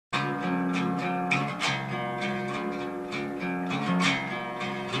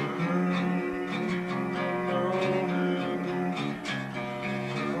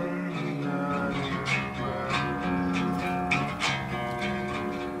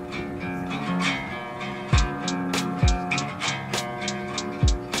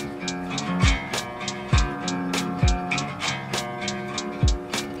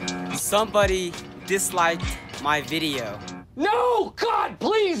Somebody disliked my video. No! God,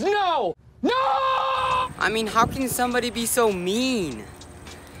 please, no! No! I mean, how can somebody be so mean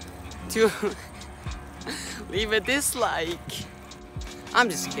to leave a dislike? I'm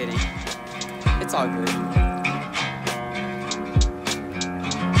just kidding. It's all good.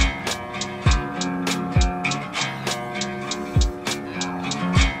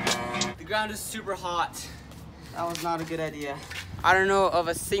 The ground is super hot. That was not a good idea. I don't know of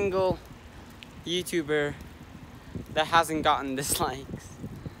a single YouTuber that hasn't gotten dislikes.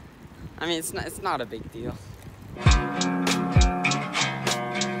 I mean, it's not a big deal.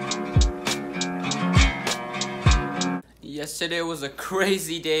 Yesterday was a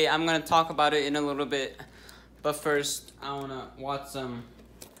crazy day. I'm gonna talk about it in a little bit. But first, I wanna watch some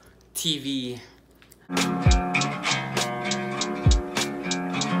TV.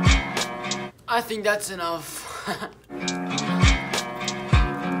 I think that's enough.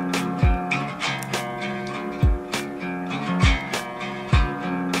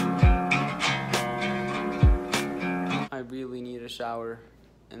 I really need a shower.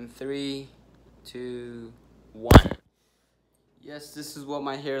 In 3, 2, 1. Yes, this is what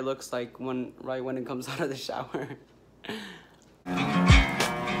my hair looks like right when it comes out of the shower.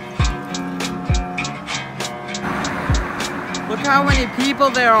 Look how many people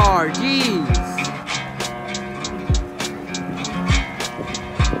there are, jeez.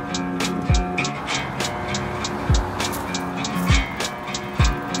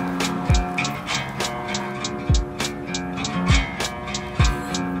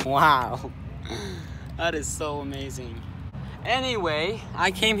 Wow, that is so amazing. Anyway,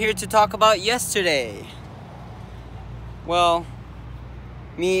 I came here to talk about yesterday. Well,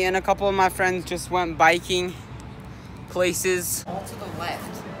 me and a couple of my friends just went biking places. All to the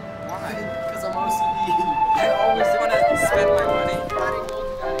left. Why? Because I'm OCD. I always want to spend my money.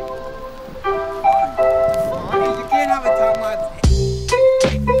 You can't have a time lapse.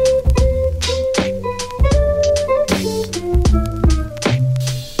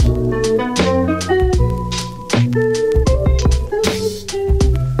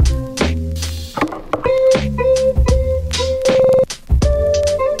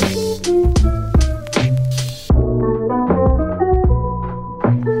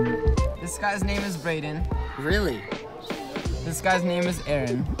 This guy's name is Brayden. Really? This guy's name is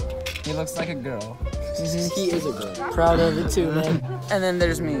Aaron. He looks like a girl. He is a girl. Proud of it too, man. And then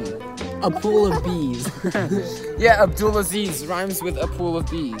there's me. A pool of bees. Yeah, Abdulaziz rhymes with a pool of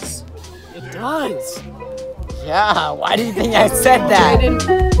bees. It does. Yeah, why do you think I said that?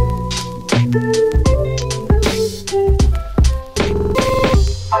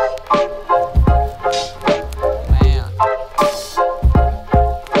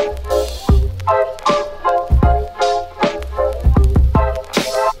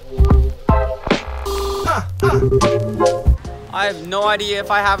 I have no idea if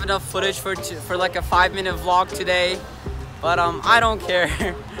I have enough footage for like a 5-minute vlog today, but I don't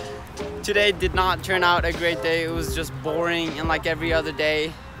care. Today did not turn out a great day. It was just boring and like every other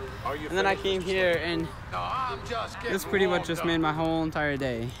day. And then I came here and this pretty much just made my whole entire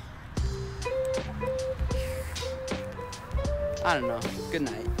day. I don't know. Good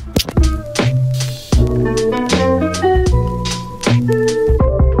night.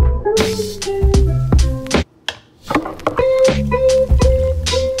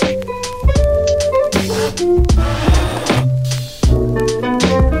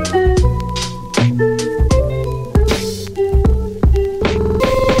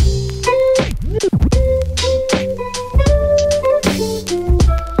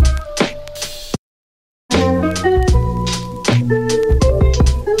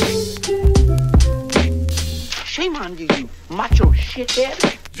 Shame on you, you macho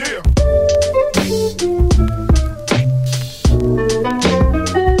shithead. Yeah.